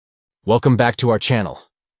Welcome back to our channel.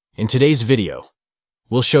 In today's video,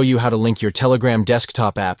 we'll show you how to link your Telegram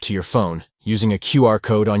desktop app to your phone using a QR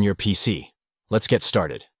code on your PC. Let's get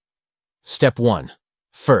started. Step 1.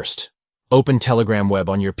 First, open Telegram web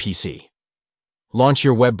on your PC. Launch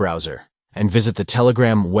your web browser and visit the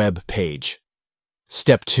Telegram web page.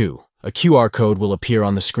 Step 2. A QR code will appear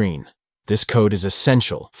on the screen. This code is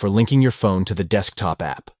essential for linking your phone to the desktop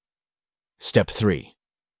app. Step 3.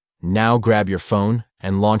 Now grab your phone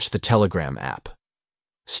and launch the Telegram app.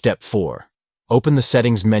 Step 4. Open the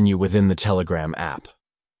settings menu within the Telegram app.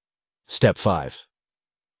 Step 5.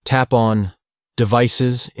 Tap on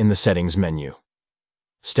Devices in the settings menu.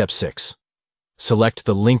 Step 6. Select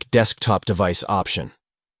the Link Desktop Device option.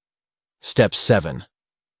 Step 7.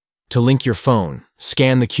 To link your phone,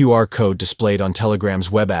 scan the QR code displayed on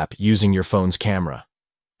Telegram's web app using your phone's camera.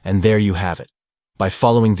 And there you have it. By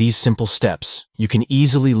following these simple steps, you can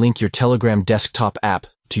easily link your Telegram desktop app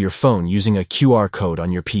to your phone using a QR code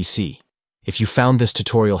on your PC. If you found this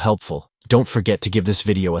tutorial helpful, don't forget to give this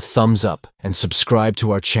video a thumbs up and subscribe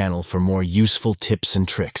to our channel for more useful tips and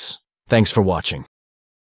tricks. Thanks for watching.